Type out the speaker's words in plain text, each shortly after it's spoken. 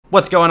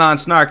What's going on,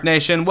 Snark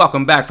Nation?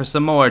 Welcome back for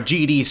some more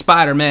GD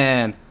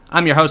Spider-Man.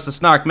 I'm your host, the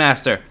Snark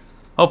Master.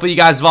 Hopefully you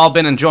guys have all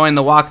been enjoying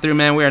the walkthrough,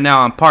 man. We are now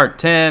on part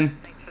 10.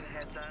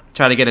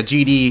 Try to get a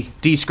GD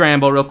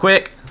descramble real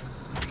quick.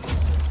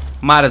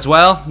 Might as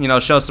well, you know,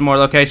 show some more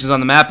locations on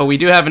the map. But we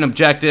do have an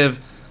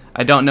objective.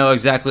 I don't know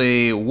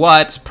exactly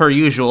what, per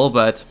usual,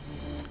 but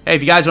hey,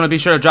 if you guys want to be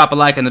sure to drop a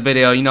like in the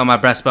video, you know my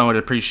breastbone would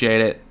appreciate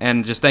it.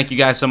 And just thank you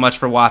guys so much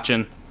for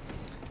watching. It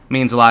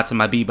means a lot to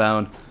my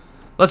B-bone.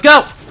 Let's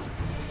go!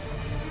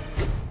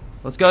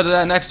 Let's go to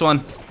that next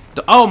one.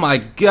 Oh my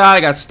god, I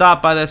got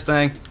stopped by this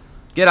thing.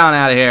 Get on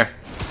out of here.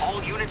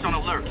 All units on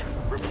alert.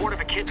 Report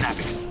of a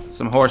kidnapping.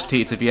 Some horse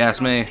teats, if you ask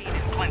me.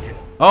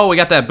 Oh, we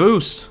got that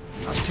boost.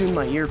 I'll tune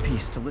my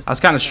earpiece to listen. I was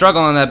kind of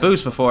struggling on that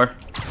boost before.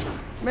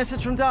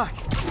 Message from Doc.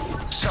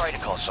 Sorry to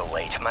call so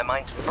late. My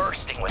mind's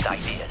bursting with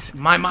ideas.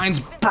 My mind's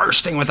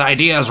bursting with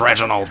ideas,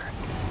 Reginald.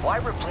 Why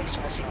replace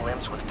missing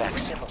limbs with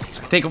facsimiles?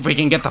 I think if we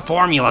can get the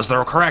formulas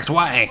the correct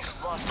way.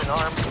 Lost an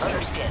arm,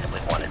 understandably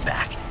wanted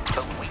back.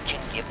 But we can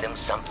give them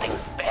something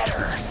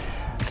better.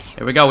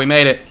 Here we go, we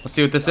made it. Let's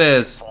see what this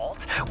is.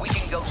 We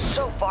can go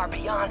so far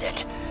beyond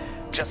it.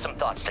 Just some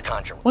thoughts to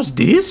conjure. What's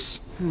this?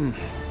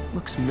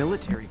 Looks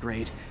military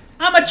grade.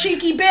 I'm a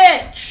cheeky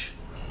bitch!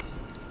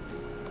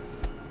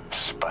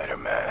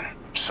 Spider-Man,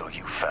 so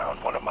you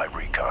found one of my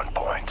recon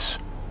points.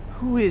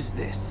 Who is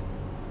this?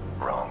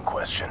 Wrong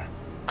question.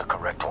 The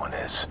correct one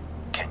is,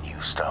 can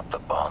you stop the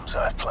bombs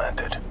I've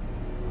planted?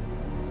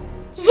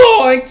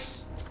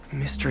 Zoinks!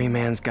 Mystery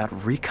Man's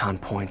got recon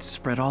points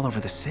spread all over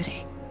the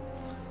city.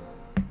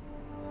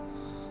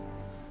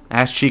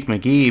 Ash Cheek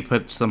McGee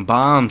put some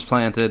bombs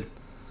planted.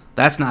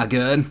 That's not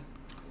good.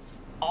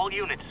 All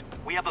units,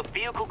 we have a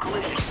vehicle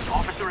collision.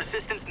 Officer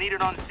assistance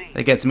needed on scene.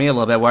 It gets me a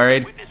little bit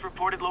worried. Witness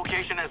reported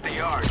location as the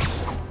yard.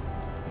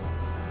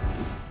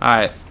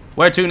 Alright,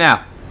 where to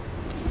now?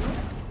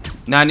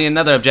 Now I need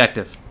another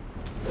objective.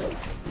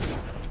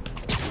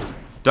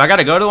 Do I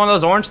gotta go to one of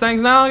those orange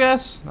things now, I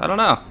guess? I don't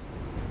know.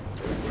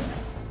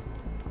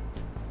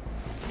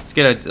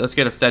 Let's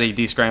get a steady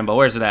descramble.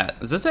 Where's it at?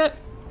 Is this it?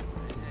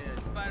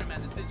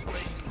 Spider-Man, the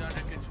situation's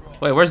under control.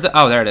 Wait, where's the...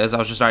 Oh, there it is. I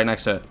was just right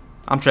next to it.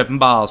 I'm tripping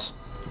balls.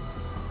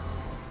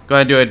 Go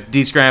ahead and do a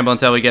descramble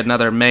until we get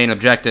another main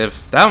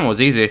objective. That one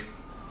was easy.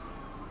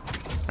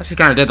 Actually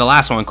kind of did the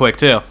last one quick,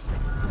 too.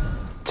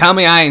 Tell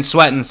me I ain't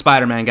sweating,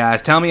 Spider-Man,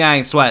 guys. Tell me I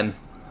ain't sweating.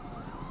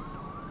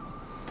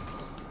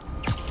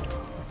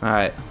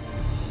 Alright.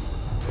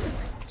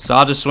 So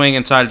I'll just swing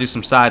and try to do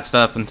some side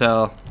stuff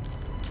until...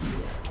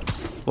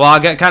 Well,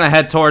 I'll kind of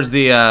head towards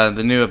the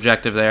new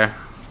objective there.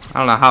 I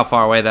don't know how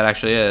far away that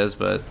actually is,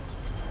 but...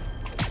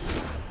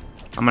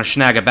 I'm going to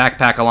snag a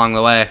backpack along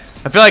the way.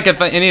 I feel like if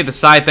any of the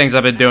side things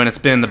I've been doing, it's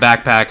been the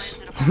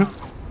backpacks.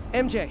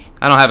 MJ.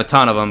 I don't have a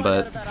ton of them,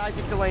 but... About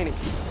Isaac Delaney.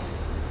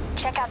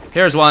 Check out the...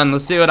 Here's one.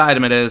 Let's see what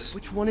item it is.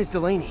 Which one is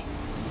Delaney?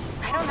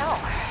 I don't know.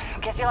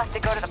 Guess you'll have to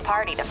go to the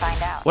party to find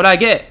out. What'd I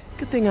get?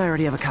 Good thing I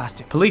already have a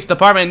costume. Police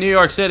Department, New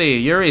York City.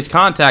 Yuri's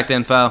contact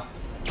info.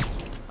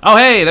 Oh,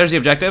 hey, there's the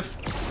objective.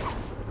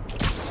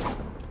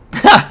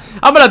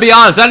 I'm gonna be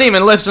honest, I didn't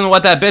even listen to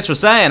what that bitch was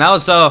saying. I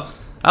was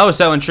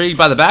so intrigued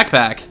by the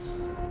backpack.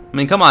 I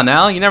mean, come on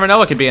now, you never know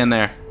what could be in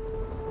there.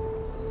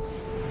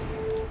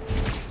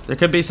 There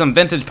could be some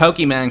vintage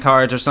Pokemon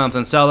cards or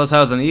something. Sell those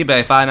hoes on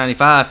eBay,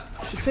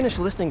 $5.95. Should finish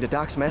listening to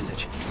Doc's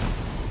message.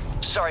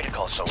 Sorry to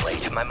call so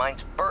late. My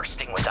mind's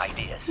bursting with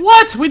ideas.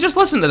 What? We just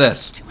listened to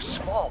this. Too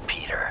small,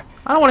 Peter.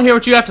 I don't want to hear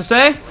what you have to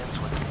say.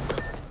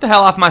 Get the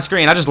hell off my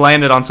screen. I just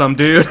landed on some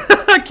dude.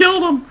 I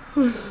killed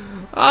him.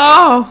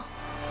 Oh.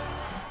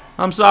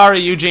 I'm sorry,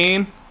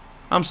 Eugene.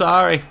 I'm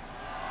sorry.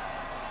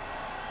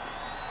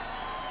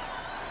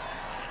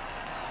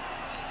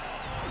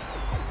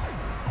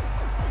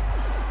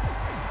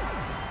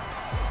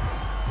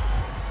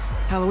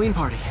 Halloween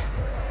party.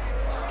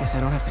 Guess I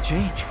don't have to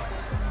change.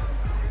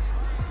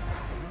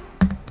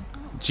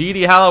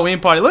 GD Halloween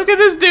party. Look at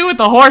this dude with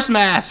the horse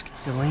mask.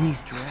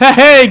 Delaney's dress.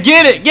 Hey,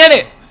 get it, get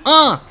it.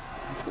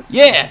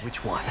 Yeah.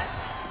 Which one?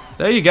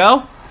 There you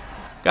go.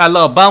 Got a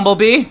little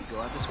bumblebee.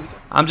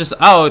 I'm just,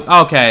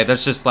 oh, okay.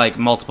 There's just like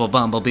multiple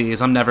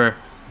bumblebees. I'm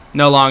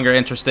no longer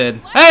interested.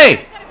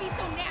 Hey,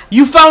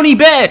 you phony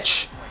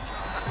bitch.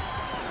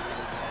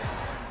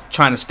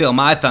 Trying to steal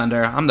my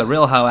thunder. I'm the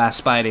real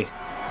hoe-ass Spidey.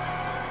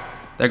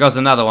 There goes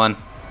another one.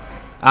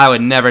 I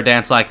would never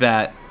dance like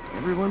that.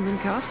 Everyone's in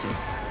costume.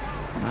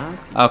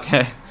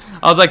 Okay.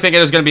 I was like thinking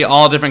it was going to be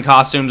all different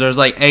costumes. There's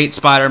like 8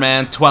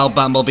 Spider-Mans, 12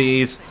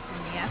 Bumblebees.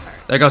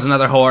 There goes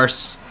another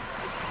horse.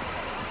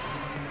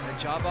 That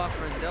job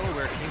offer in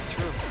Delaware came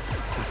through.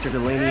 Dr.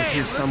 Delaney is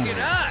here somewhere.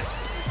 I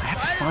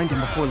have to find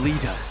him before Lee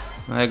does.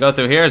 I go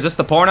through here. Is this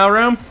the porno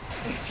room?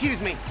 Excuse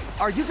me.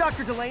 Are you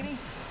Dr. Delaney?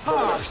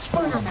 Ah,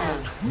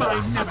 Spider-Man,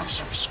 my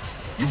nemesis.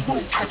 You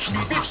won't catch me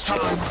this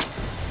time.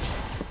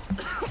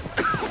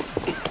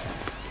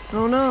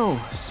 Oh no,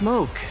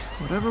 smoke.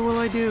 Whatever will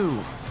I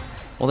do?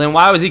 Well, then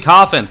why was he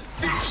coughing?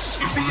 This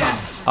is the end.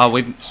 Oh,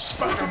 we...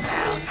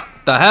 Spider-Man.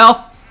 The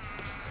hell?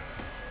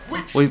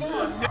 Which We...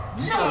 one?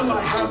 Now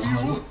I have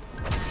you.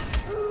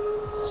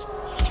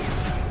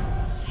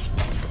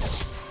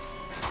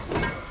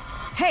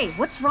 Hey,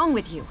 what's wrong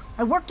with you?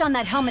 I worked on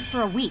that helmet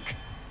for a week.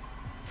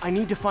 I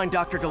need to find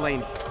Dr.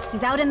 Delaney.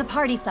 He's out in the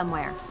party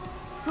somewhere.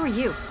 Who are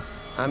you?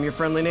 I'm your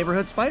friendly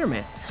neighborhood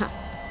Spider-Man.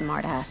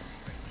 Smartass.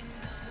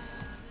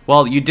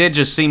 Well, you did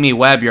just see me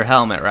web your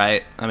helmet,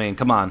 right? I mean,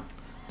 come on.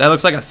 That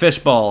looks like a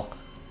fishbowl.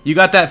 You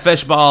got that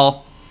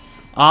fishbowl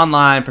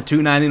online for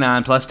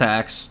 $2.99 plus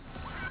tax.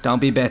 Don't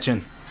be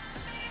bitching.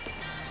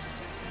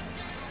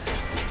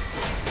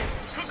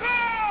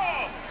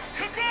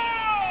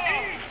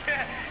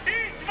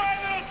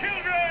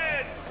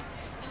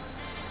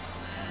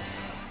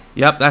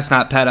 Yep, that's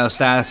not pedo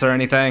status or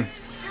anything.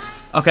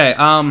 Okay,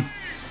 That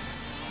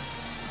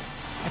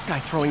guy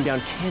throwing down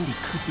candy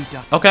could be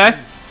Dr. Okay.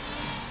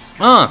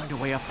 Find a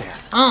way up there.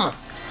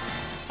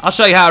 I'll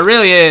show you how it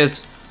really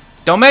is.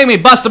 Don't make me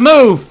bust a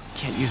move.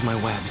 Can't use my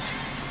webs.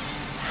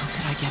 How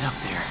could I get up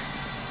there?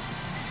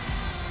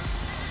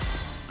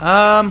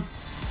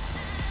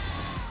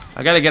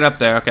 I gotta get up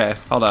there. Okay,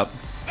 hold up.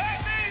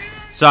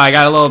 Sorry, I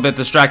got a little bit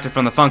distracted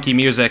from the funky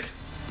music.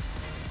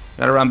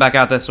 Gotta run back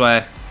out this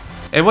way.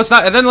 It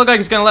doesn't look like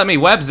it's gonna let me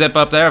web zip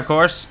up there, of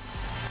course.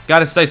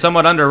 Gotta stay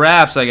somewhat under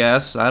wraps, I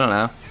guess. I don't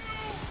know.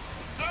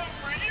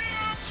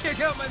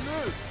 Check out my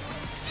moves.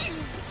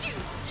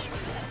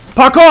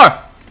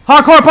 Parkour!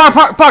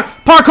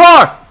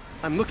 Parkour!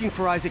 I'm looking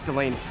for Isaac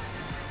Delaney.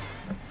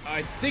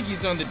 I think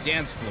he's on the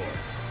dance floor.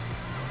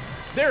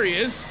 There he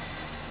is.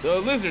 The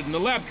lizard in the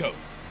lab coat.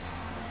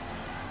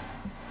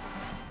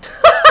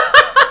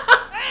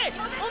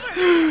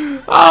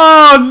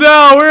 Oh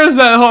no! Where is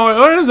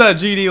that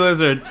GD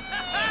lizard?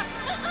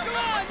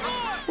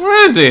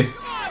 Where is he?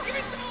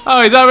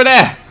 Oh, he's over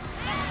there.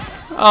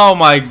 Oh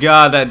my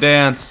god, that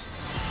dance.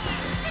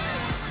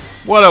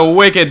 What a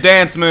wicked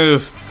dance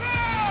move.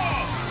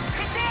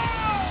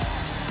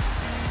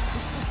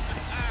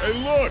 Hey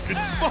look,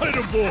 it's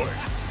Spider-Boy.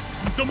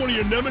 Isn't someone of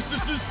your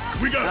nemesises?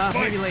 We gotta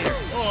fight. Maybe later.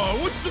 Oh,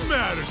 what's the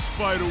matter,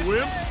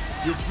 Spider-Wimp?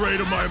 You afraid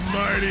of my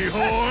mighty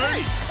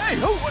horn? Hey,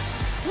 who?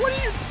 What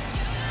are you?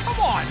 Come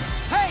on!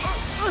 Hey,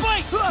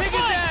 fight! Kick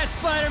his ass,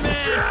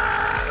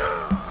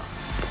 Spider-Man!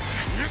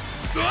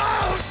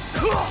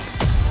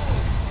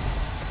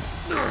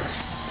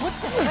 What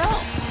the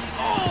hell?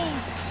 Oh,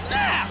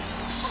 snap!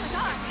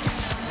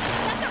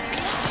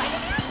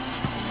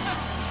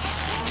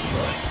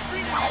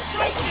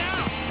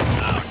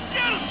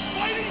 Get him,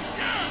 Spidey!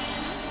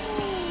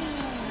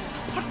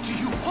 What do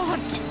you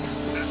want?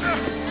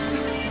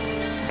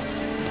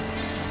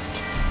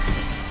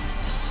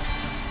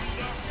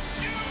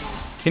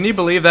 Can you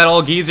believe that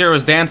old geezer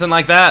was dancing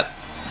like that?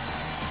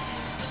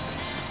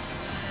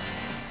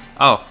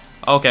 Oh,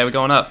 okay, we're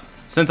going up.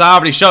 Since I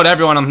already showed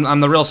everyone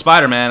I'm the real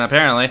Spider-Man,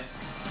 apparently.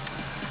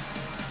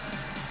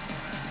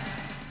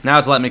 Now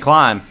it's letting me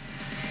climb.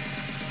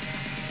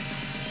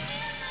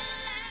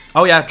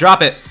 Oh yeah,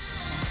 drop it.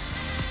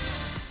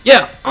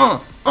 Yeah,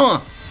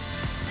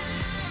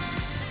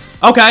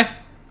 Okay,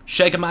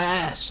 shaking my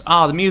ass.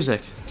 Oh, the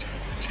music.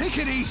 Take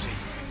it easy.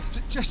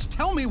 Just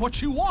tell me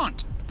what you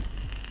want.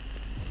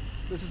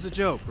 This is a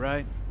joke,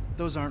 right?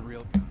 Those aren't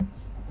real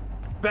guns.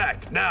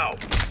 Back, now!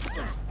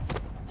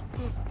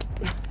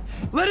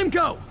 Let him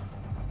go!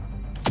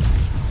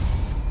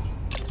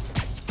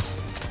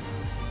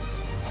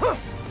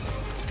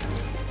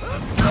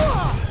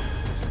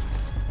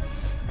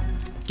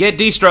 Get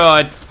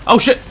destroyed. Oh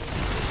shit.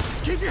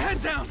 Keep your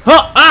head down.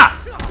 Huh, ah!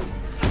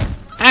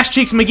 Ass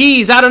Cheeks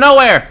McGee's out of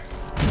nowhere.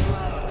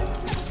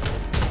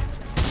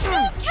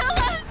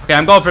 Okay,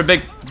 I'm going for a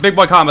big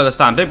boy combo this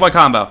time. Big boy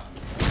combo.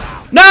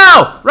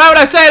 No! Right when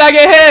I say it, I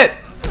get hit!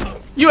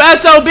 You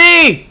SOB!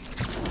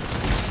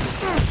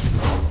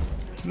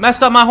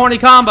 Messed up my horny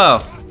combo.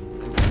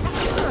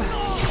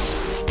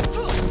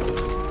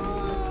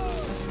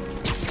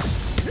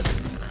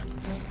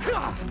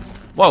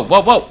 Whoa,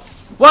 whoa, whoa!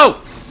 Whoa!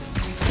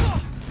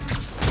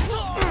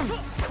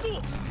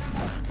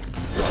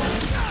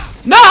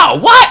 No!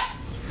 What?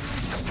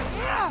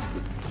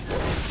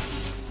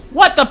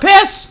 What the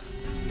piss?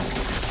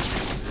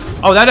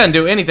 Oh, that didn't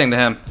do anything to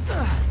him.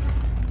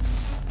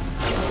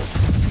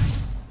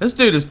 This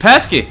dude is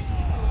pesky.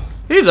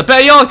 He's a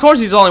pet. Of course,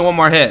 he's only one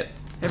more hit.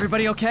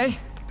 Everybody okay?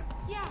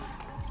 Yeah.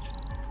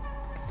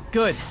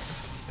 Good.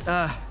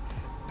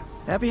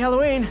 Happy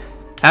Halloween.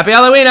 Happy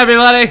Halloween,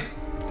 everybody.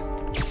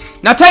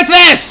 Now take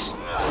this.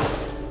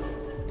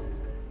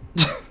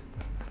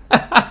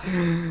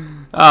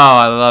 Oh,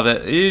 I love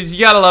it. You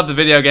gotta love the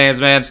video games,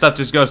 man. Stuff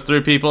just goes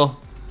through people.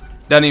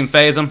 Doesn't even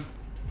phase them.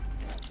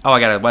 Oh, I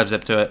got a web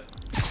zip to it.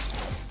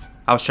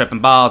 I was tripping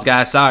balls,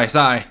 guys. Sorry.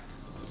 Thought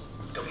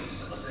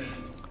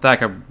I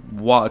could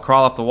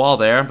crawl up the wall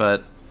there,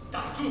 but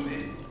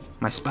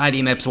my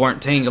spidey nips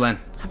weren't tingling.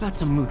 How about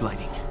some mood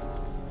lighting?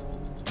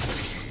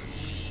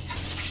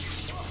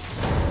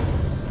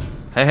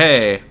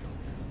 Hey.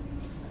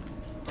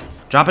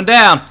 Dropping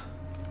down.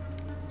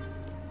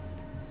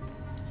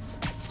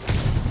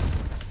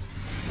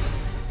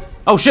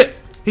 Oh shit!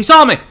 He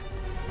saw me!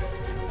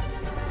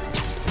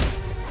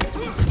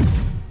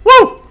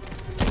 Woo!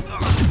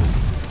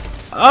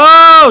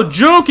 Oh,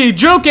 Juki!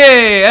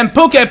 And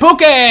Puke!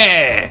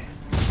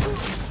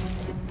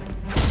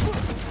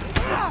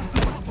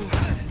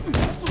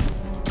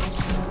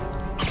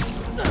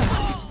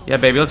 Yeah,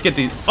 baby, let's get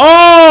these.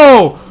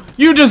 Oh!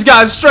 You just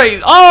got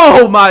straight.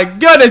 Oh my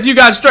goodness, you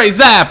got straight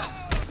zapped.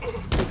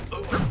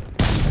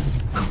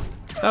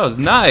 That was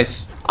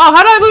nice. Oh,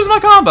 how did I lose my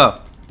combo?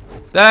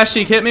 That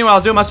actually hit me while I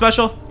was doing my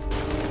special.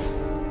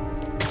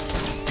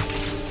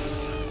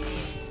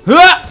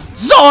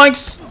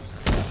 Zoinks!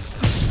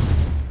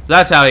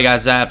 That's how he got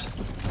zapped.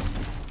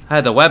 I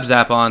had the web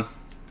zap on.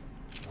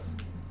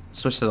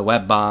 Switch to the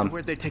web bomb.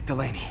 Where'd they take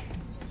Delaney?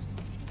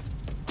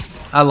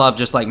 I love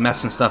just like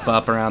messing stuff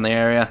up around the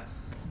area.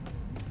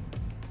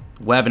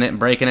 Webbing it and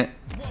breaking it.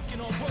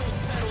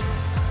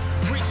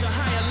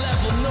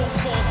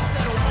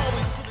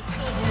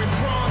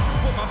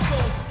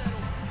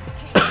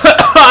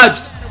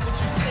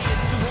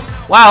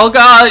 Wow,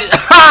 God.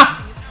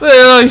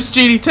 These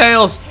GD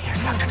tails.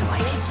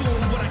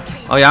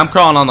 Oh yeah, I'm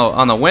crawling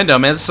on the window,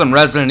 man. This is some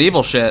Resident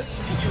Evil shit.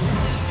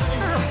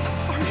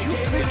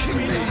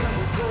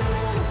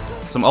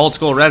 Some old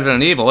school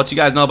Resident Evil. What you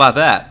guys know about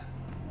that?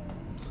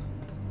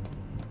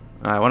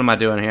 Alright, what am I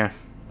doing here?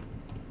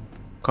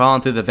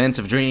 Crawling through the vents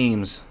of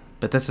dreams.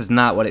 But this is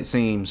not what it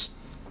seems.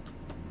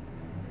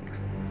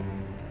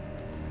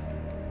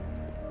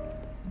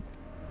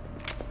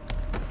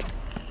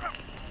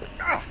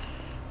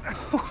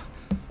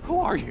 Who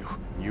are you?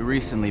 You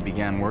recently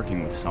began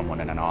working with someone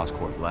in an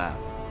Oscorp lab.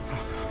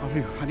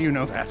 How do you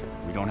know that?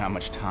 We don't have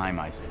much time,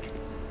 Isaac.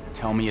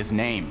 Tell me his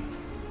name.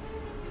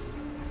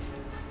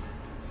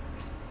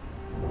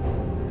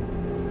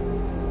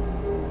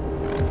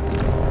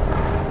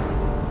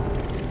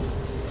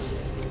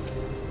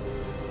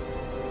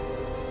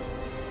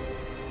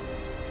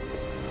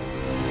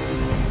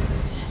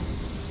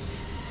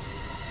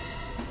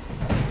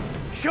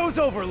 Show's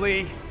over,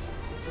 Lee.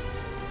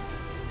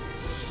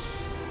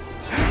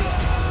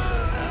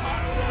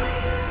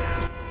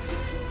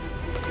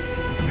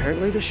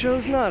 Apparently the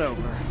show's not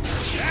over.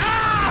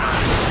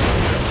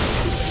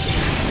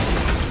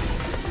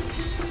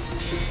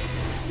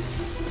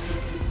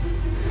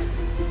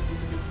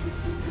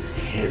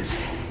 His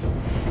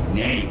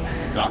name,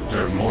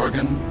 Dr.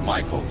 Morgan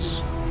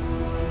Michaels.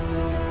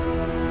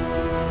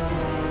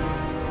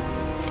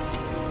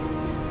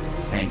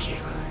 Thank you.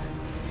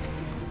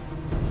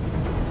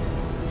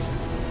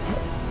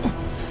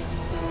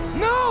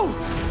 No!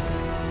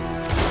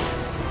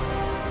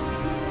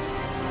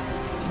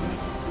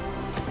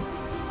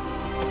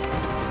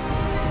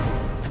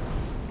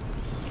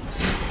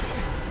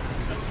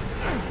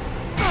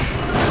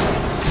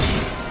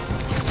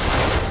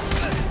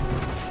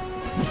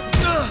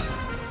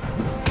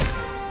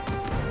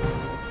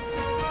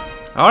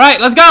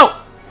 Alright, let's go!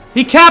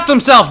 He capped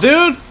himself,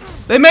 dude!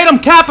 They made him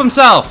cap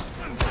himself!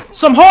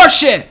 Some horse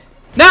shit!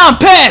 Now I'm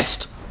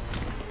pissed!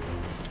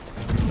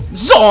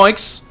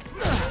 Zoinks!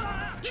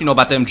 What you know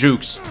about them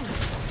jukes?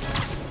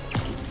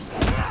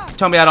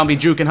 Tell me I don't be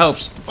juking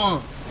hopes.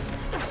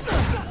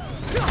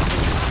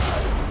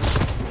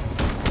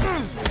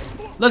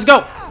 Let's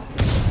go!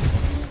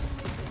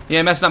 You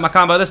ain't messing up my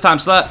combo this time,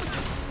 slut.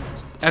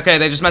 Okay,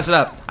 they just messed it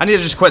up. I need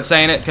to just quit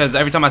saying it, because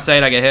every time I say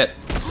it, I get hit.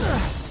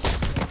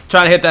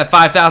 Trying to hit that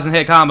 5,000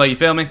 hit combo, you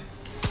feel me?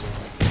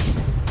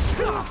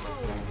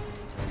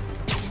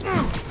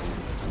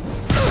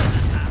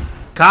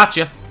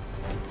 Gotcha.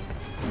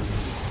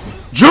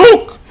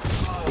 Juke!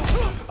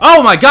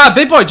 Oh my god,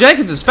 Big Boy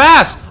Jenkins is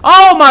fast!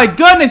 Oh my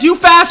goodness, you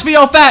fast for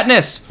your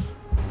fatness!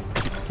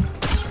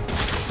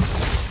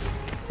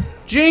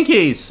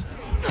 Jinkies!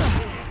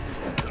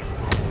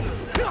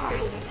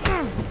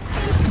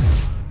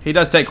 He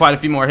does take quite a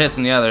few more hits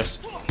than the others.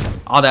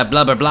 All that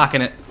blubber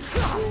blocking it.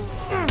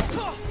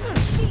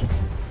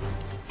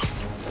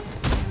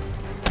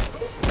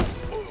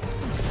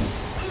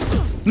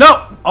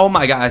 No! Oh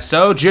my god, I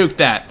so juked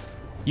that.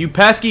 You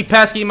pesky,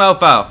 pesky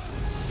mofo.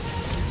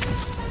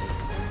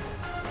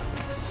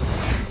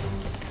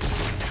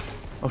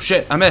 Oh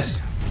shit, I missed.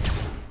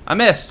 I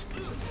missed.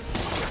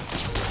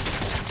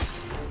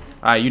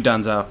 Alright, you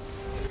donezo.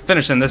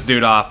 Finishing this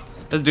dude off.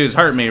 This dude's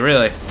hurt me,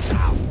 really.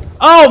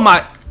 Oh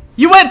my...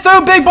 You went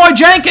through Big Boy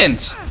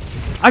Jenkins!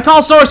 I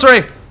call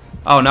sorcery!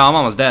 Oh no, I'm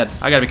almost dead.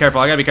 I gotta be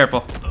careful, I gotta be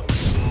careful.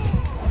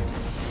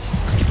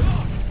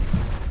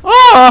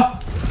 Oh!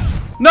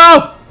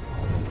 No!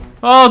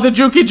 Oh, the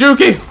jukey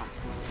jukey!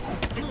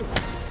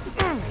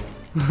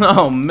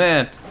 Oh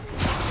man.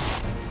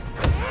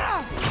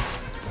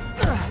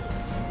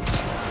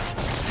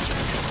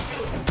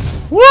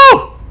 Woo!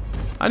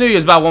 I knew he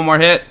was about one more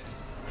hit.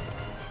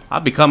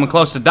 I'd be coming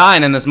close to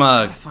dying in this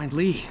mug. I find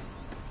Lee.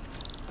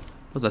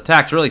 Those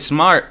attacks really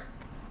smart.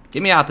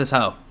 Get me out this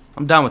hoe.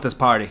 I'm done with this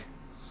party.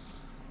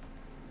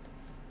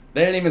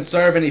 They didn't even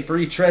serve any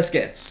free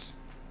Triscuits.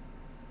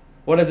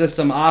 What is this?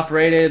 Some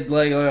off-rated,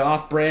 like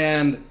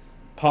off-brand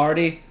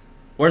party?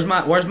 Where's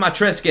my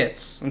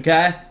Triscuits?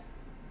 Okay,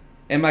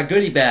 and my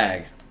goodie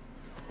bag.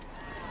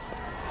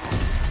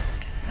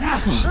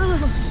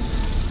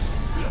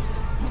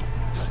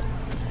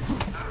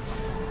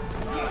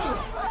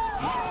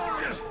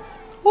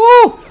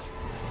 Woo!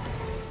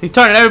 He's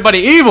turning everybody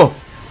evil.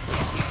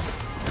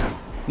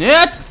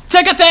 Yeah,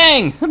 take a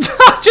thing.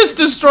 I just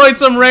destroyed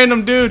some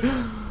random dude.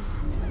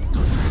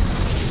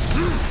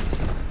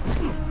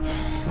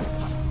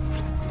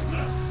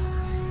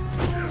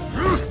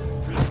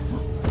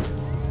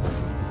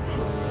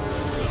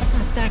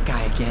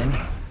 again.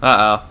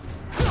 Uh-oh.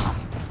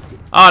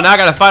 Oh, now I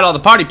gotta fight all the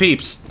party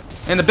peeps.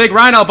 And the big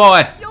rhino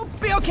boy. You'll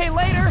be okay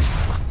later.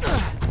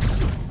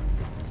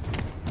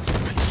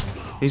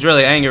 He's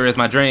really angry with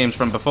my dreams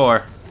from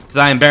before. Because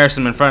I embarrassed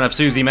him in front of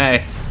Susie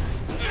May.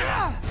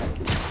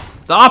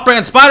 The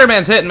off-brand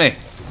Spider-Man's hitting me.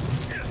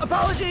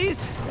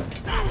 Apologies.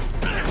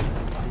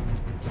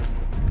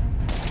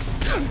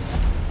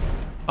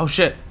 Oh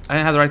shit, I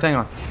didn't have the right thing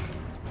on.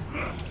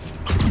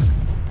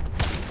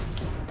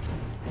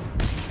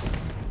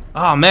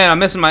 Oh man, I'm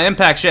missing my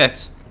impact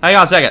shits. Hang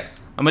on a second.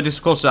 I'm gonna do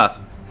some cool stuff.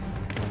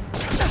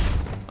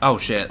 Oh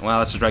shit, well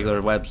that's just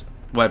regular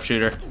web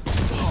shooter.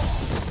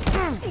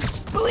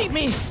 Believe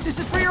me, this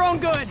is for your own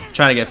good.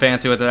 Trying to get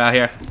fancy with it out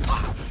here.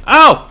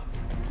 Oh!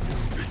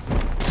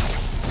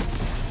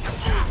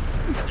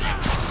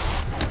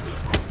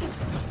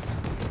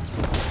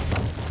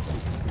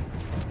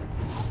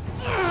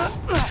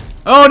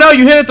 Oh no,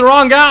 you hit it the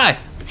wrong guy!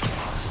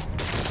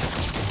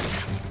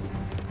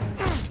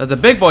 The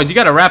big boys, you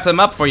gotta wrap them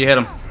up before you hit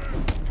them.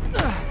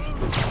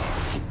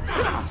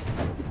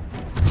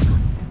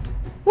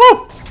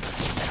 Woo!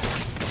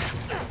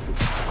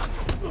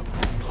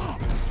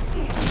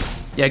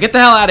 Yeah, get the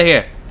hell out of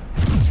here.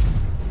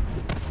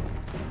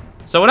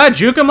 So when I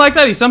juke him like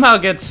that, he somehow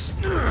gets...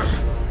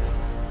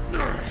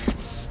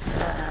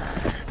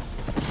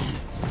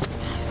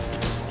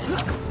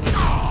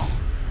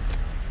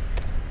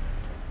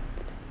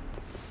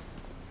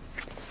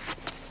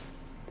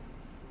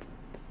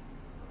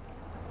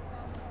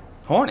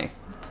 horny.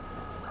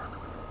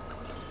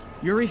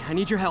 Yuri, I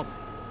need your help.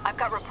 I've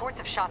got reports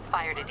of shots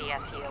fired at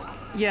ESU.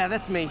 Yeah,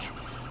 that's me.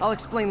 I'll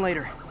explain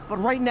later. But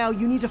right now,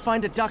 you need to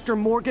find a Dr.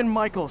 Morgan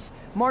Michaels.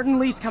 Martin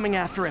Lee's coming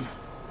after him.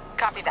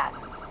 Copy that.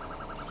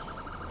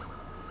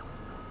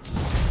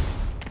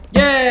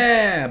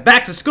 Yeah!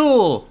 Back to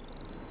school!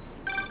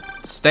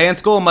 Stay in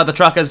school, mother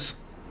truckers.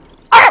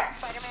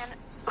 Spider-Man,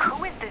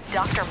 who is this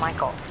Dr.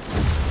 Michaels?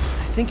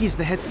 I think he's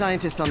the head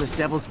scientist on this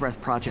Devil's Breath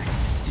project.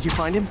 Did you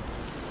find him?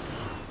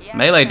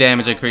 Melee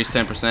damage increased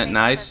 10%,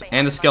 nice.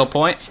 And a skill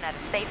point. At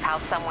a safe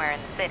house somewhere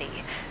in the city,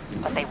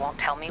 but they won't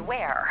tell me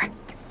where.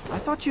 I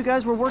thought you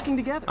guys were working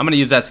together. I'm gonna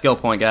use that skill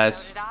point, guys.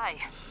 So did I.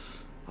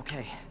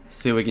 Okay.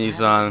 See if we can use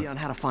it I have an on idea on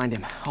how to find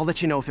him. I'll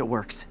let you know if it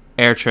works.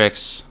 air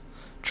tricks.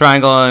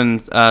 Triangle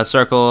and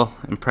circle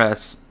and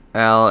press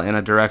L in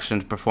a direction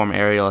to perform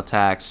aerial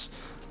attacks.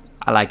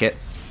 I like it.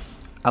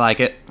 I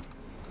like it.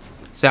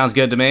 Sounds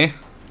good to me.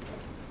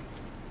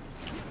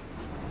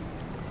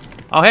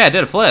 Oh hey, I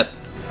did a flip.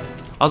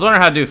 I was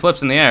wondering how to do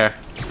flips in the air.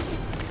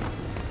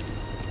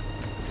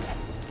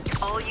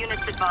 All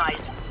units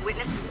advised.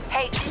 Witness.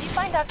 Hey, did you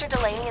find Dr.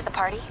 Delaney at the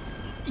party?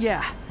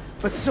 Yeah,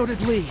 but so did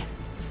Lee.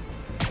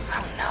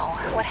 Oh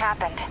no, what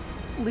happened?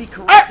 Lee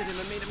corrupted him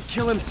and made him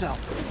kill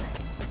himself.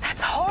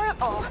 That's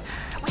horrible.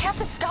 We have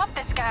to stop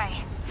this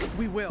guy.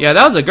 We will. Yeah,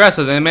 that was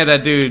aggressive. They made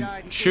that dude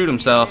shoot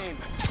himself.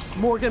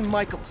 Morgan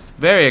Michaels.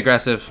 Very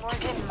aggressive.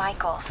 Morgan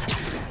Michaels.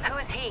 Who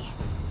is he?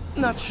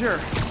 Not sure,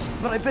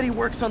 but I bet he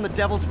works on the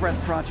Devil's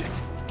Breath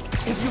project.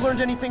 Have you learned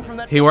anything from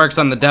that? He works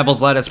on the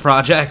Devil's Lettuce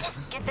project.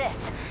 Get this.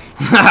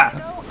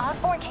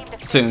 Osborn came to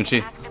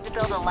Tunchi. and asked him to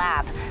build a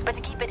lab, but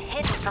to keep it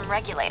hidden from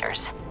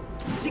regulators.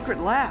 Secret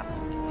lab?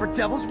 For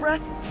Devil's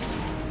Breath?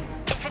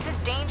 If it's as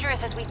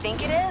dangerous as we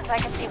think it is, I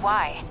can see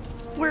why.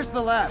 Where's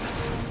the lab?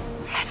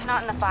 That's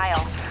not in the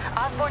file.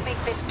 Osborn made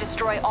Fisk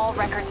destroy all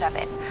records of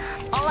it.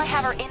 All I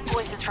have are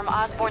invoices from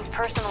Osborn's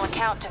personal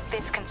account to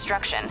Fisk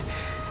Construction.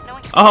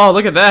 Oh,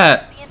 look at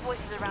that.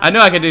 I knew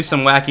I could do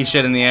some wacky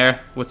shit in the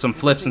air with some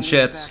flips and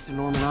shits. Back to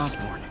Norman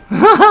Osborn.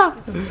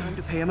 Guess it's time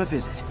to pay him a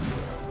visit.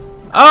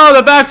 Oh,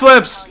 the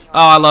backflips! Oh,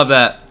 I love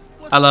that.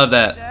 I love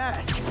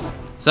that.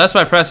 So that's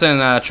by pressing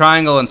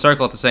triangle and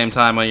circle at the same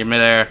time when you're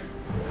midair.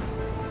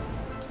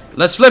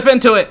 Let's flip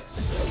into it!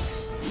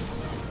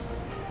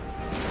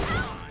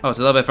 Oh, it's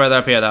a little bit further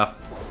up here, though.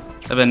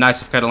 It'd been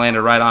nice if I could have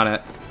landed right on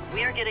it.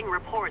 We are getting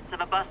reports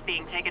of a bus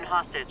being taken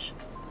hostage.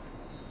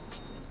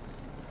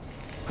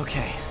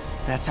 Okay,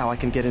 that's how I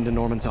can get into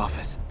Norman's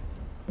office.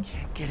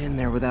 Can't get in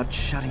there without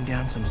shutting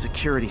down some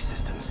security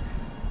systems.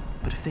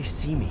 But if they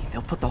see me,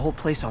 they'll put the whole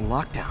place on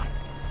lockdown.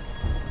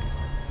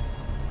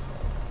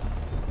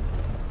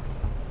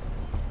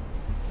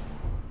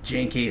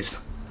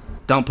 Jinkies.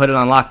 Don't put it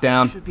on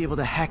lockdown. Should be able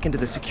to hack into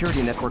the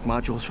security network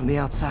modules from the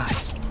outside.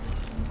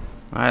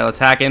 Alright, let's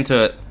hack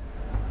into it.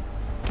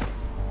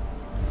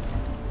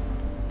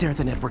 There are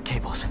the network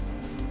cables.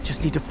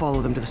 Just need to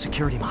follow them to the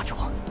security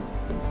module.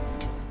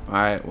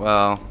 Alright,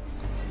 well...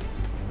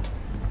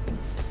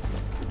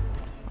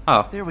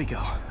 Oh. There we go.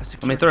 A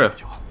Let me through.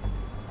 module.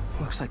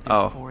 Looks like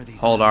there's 4 of these.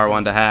 Hold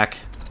R1 to hack.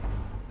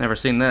 Never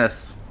seen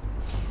this.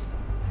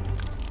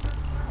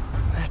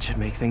 That should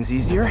make things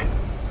easier.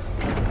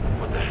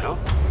 What the hell?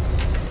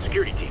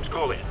 Security teams,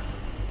 call in.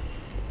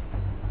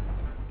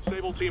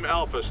 Sable Team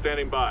Alpha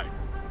standing by.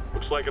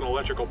 Looks like an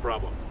electrical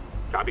problem.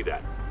 Copy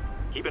that.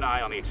 Keep an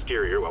eye on the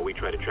exterior while we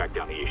try to track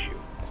down the issue.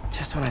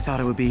 Just when I thought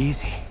it would be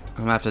easy. I'm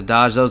gonna have to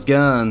dodge those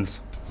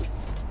guns.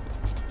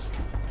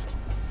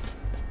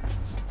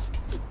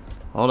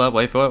 Hold up,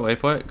 wait for it, wait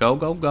for it. Go,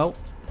 go, go.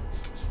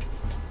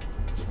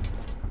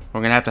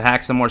 We're gonna have to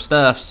hack some more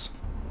stuffs.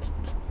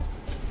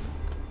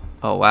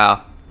 Oh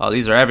wow. Oh,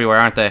 these are everywhere,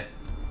 aren't they?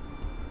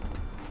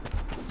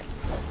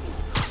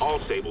 All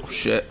Sable.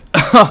 Shit.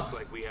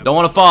 Don't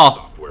want to fall.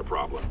 Software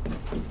problem.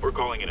 We're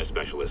calling in a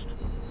specialist.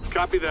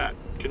 Copy that.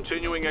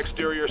 Continuing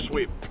exterior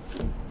sweep.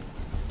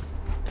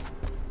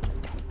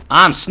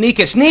 I'm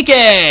sneaky.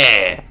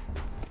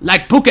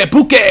 Like Puke.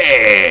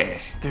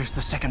 There's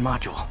the second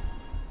module.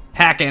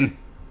 Hacking.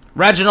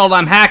 Reginald,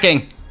 I'm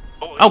hacking.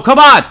 Oh, come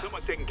on.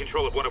 Someone's taking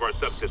control of one of our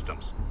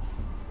subsystems.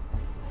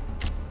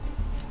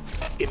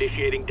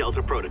 Initiating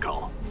Delta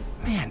Protocol.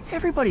 Man,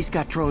 everybody's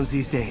got drones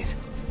these days.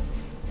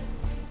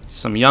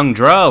 Some young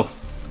dro.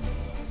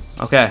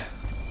 Okay.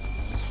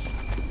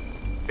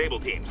 Sable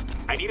teams,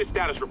 I need a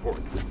status report.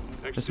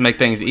 Just make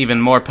things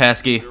even more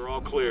pesky. You're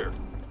all clear.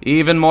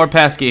 Even more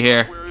pesky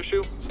here. Where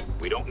issue?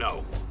 We don't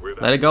know.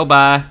 Let it go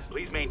by.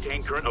 Please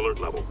maintain current alert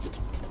level.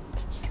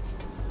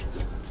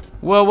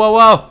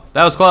 Whoa.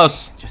 That was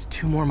close. Just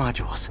 2 more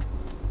modules.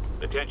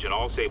 Attention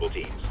all Sable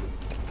teams.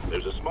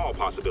 There's a small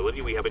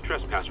possibility we have a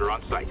trespasser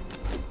on site.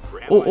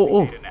 We're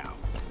Oh. data now.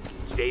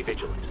 Stay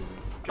vigilant.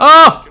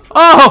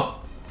 Oh!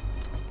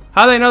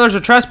 How do they know there's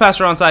a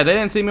trespasser on site? They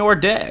didn't see me or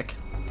dick.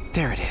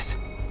 There it is.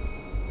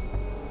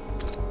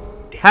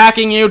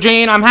 Hacking,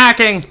 Eugene. I'm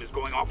hacking. Is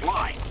going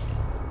offline.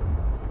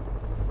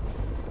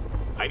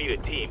 I need a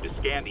team to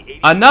scan the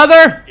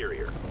Another?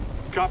 exterior.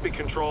 Copy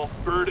control.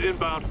 Bird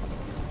inbound.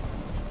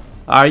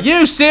 Are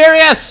you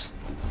serious?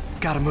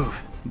 Gotta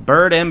move.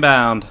 Bird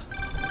inbound.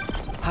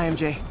 Hi,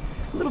 MJ.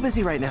 A little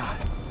busy right now.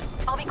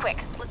 I'll be quick.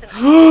 Listen,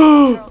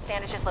 Colonel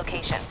Standish's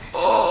location.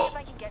 If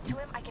I can get to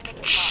him, I can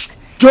make it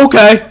talk.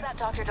 Okay. About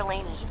Dr.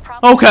 Delaney. He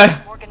probably Okay.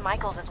 Morgan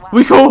Michaels as well.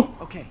 We cool?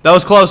 Okay. That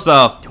was close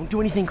though. Don't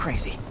do anything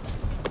crazy.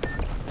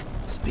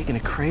 Speaking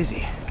of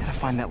crazy, gotta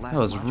find that last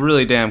That was module.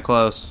 really damn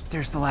close.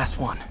 There's the last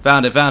one.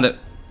 Found it.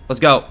 Let's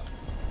go.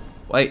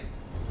 Wait.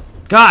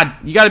 God,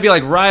 you gotta be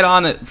like right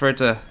on it for it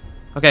to...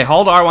 Okay,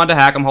 hold R1 to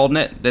hack. I'm holding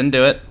it. Didn't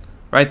do it.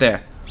 Right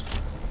there.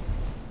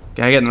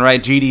 Gotta get in the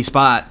right GD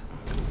spot.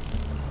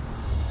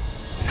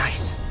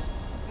 Nice.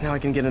 Now I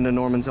can get into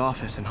Norman's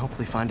office and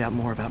hopefully find out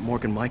more about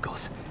Morgan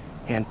Michaels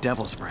and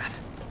Devil's Breath.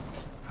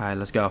 Alright,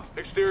 let's go.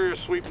 Exterior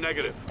sweep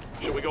negative.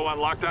 Should we go on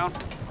lockdown?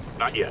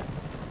 Not yet.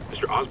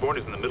 Mr. Osborn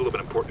is in the middle of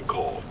an important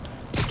call.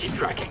 Keep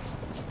tracking.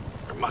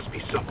 There must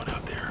be someone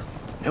out there.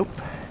 Nope.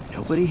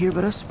 Nobody here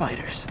but us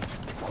spiders.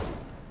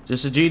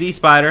 Just a GD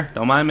spider.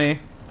 Don't mind me.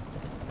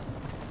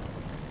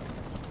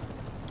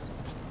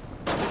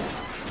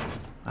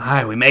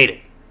 Alright, we made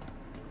it.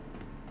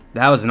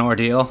 That was an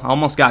ordeal.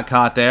 Almost got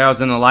caught there. I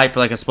was in the light for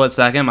like a split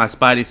second. My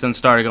spidey sense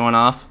started going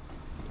off.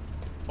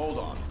 Hold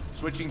on.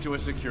 Switching to a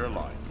secure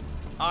line.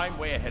 I'm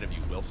way ahead of you,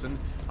 Wilson.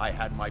 I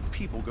had my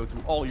people go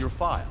through all your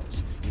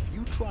files. If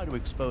you try to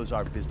expose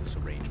our business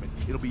arrangement,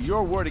 it'll be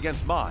your word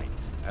against mine.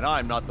 And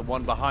I'm not the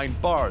one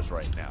behind bars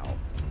right now.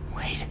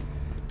 Wait.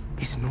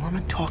 Is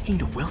Norman talking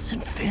to Wilson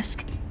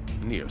Fisk?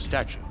 Neo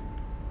statue.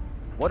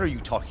 What are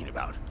you talking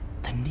about?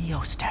 The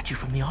Neo statue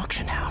from the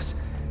auction house.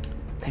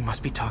 They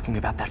must be talking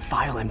about that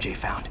file MJ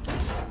found.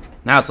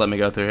 Now it's letting me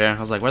go through here. I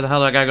was like, where the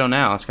hell do I gotta go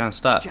now? It's kind of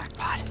stuck.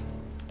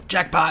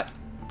 Jackpot.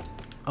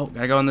 Oh,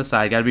 gotta go on this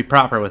side. Gotta be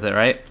proper with it,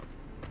 right?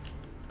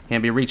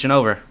 Can't be reaching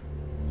over.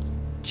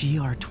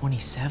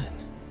 GR27.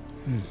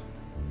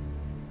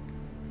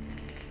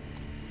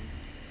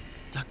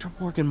 Dr.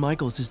 Morgan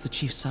Michaels is the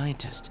chief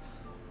scientist,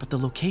 but the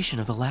location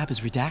of the lab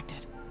is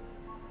redacted.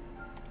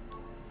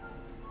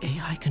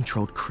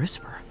 AI-controlled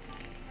CRISPR.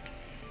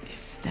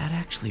 If that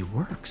actually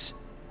works,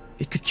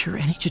 it could cure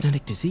any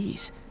genetic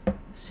disease.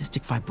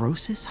 Cystic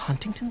fibrosis,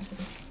 Huntington's.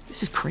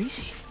 This is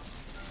crazy.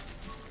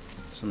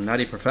 Some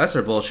nutty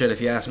professor bullshit, if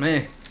you ask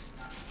me.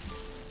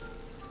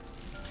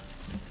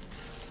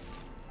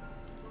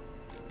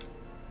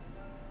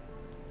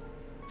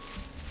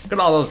 Look at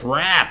all those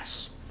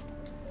rats.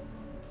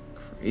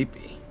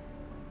 Creepy.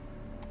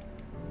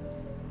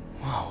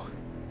 Whoa.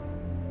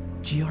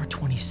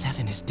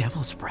 GR27 is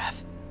Devil's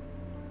Breath.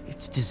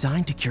 It's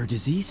designed to cure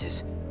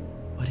diseases,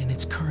 but in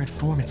its current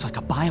form, it's like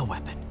a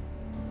bioweapon.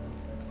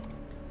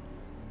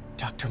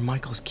 Dr.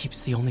 Michaels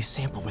keeps the only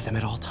sample with him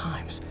at all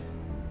times.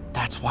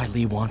 That's why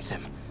Lee wants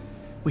him.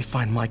 We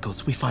find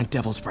Michaels, we find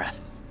Devil's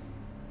Breath.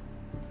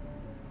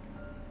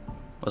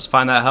 Let's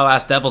find that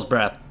hoe-ass Devil's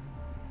Breath.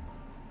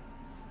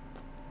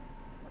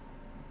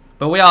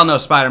 But we all know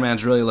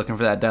Spider-Man's really looking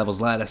for that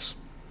Devil's Lettuce.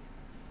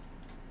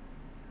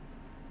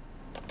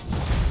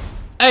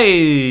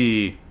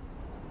 Hey!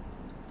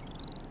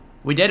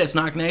 We did it,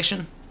 Snark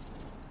Nation.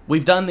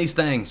 We've done these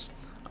things.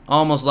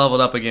 Almost leveled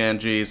up again,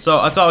 jeez.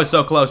 So, it's always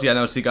so close, yeah,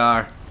 no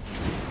cigar.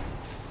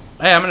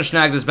 Hey, I'm gonna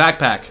snag this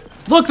backpack.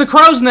 Look, the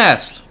crow's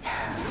nest!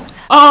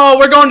 Oh,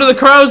 we're going to the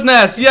crow's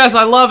nest! Yes,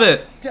 I love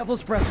it!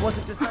 Devil's Breath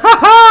wasn't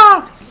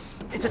designed.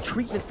 It's a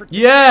treatment for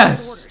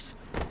yes! disorders,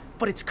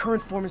 but its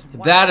current form is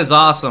that is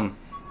awesome.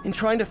 In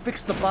trying to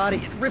fix the body,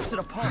 it rips it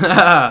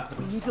apart.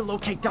 We need to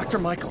locate Dr.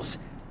 Michaels.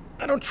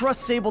 I don't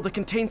trust Sable to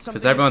contain something.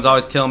 Because everyone's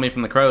always killing me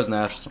from the crow's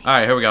nest.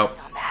 Alright, here we go.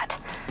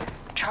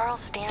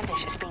 Charles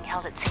Standish is being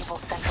held at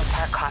Sable's Central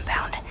Park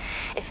compound.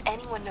 If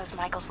anyone knows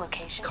Michael's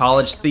location...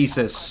 College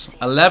thesis.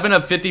 11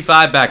 of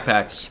 55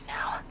 backpacks.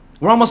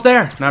 We're almost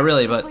there. Not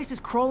really, but... The place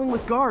is crawling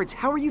with guards.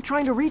 How are you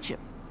trying to reach him?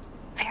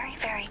 Very,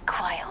 very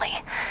quietly.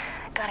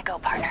 Gotta go,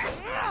 partner.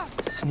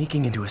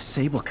 Sneaking into a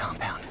Sable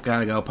compound.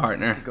 Gotta go,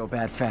 partner. Could go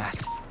bad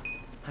fast.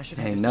 I should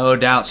Hey, no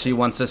doubt she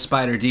wants a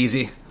spider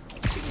DZ.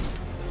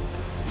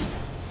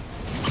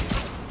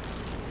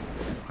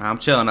 I'm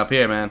chilling up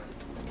here, man.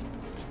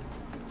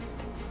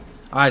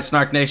 Alright,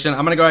 Snark Nation.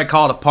 I'm gonna go ahead and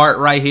call it a part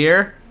right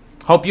here.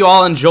 Hope you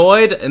all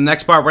enjoyed. In the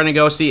next part, we're gonna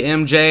go see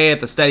MJ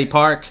at the Steady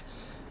Park.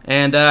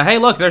 And, hey,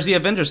 look, there's the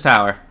Avengers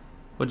Tower.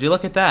 Would you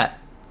look at that?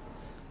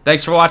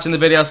 Thanks for watching the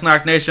video,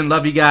 Snark Nation.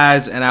 Love you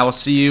guys, and I will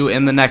see you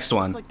in the next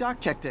one. Like Doc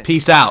checked in.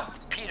 Peace out.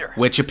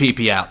 With your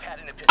pee-pee out.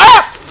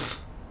 Ah!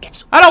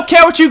 I don't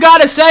care what you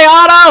gotta say,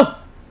 Otto!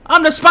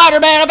 I'm the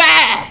Spider-Man of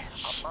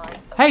Ash!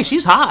 Hey,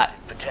 she's hot.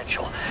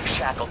 Potential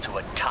shackled to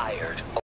a tired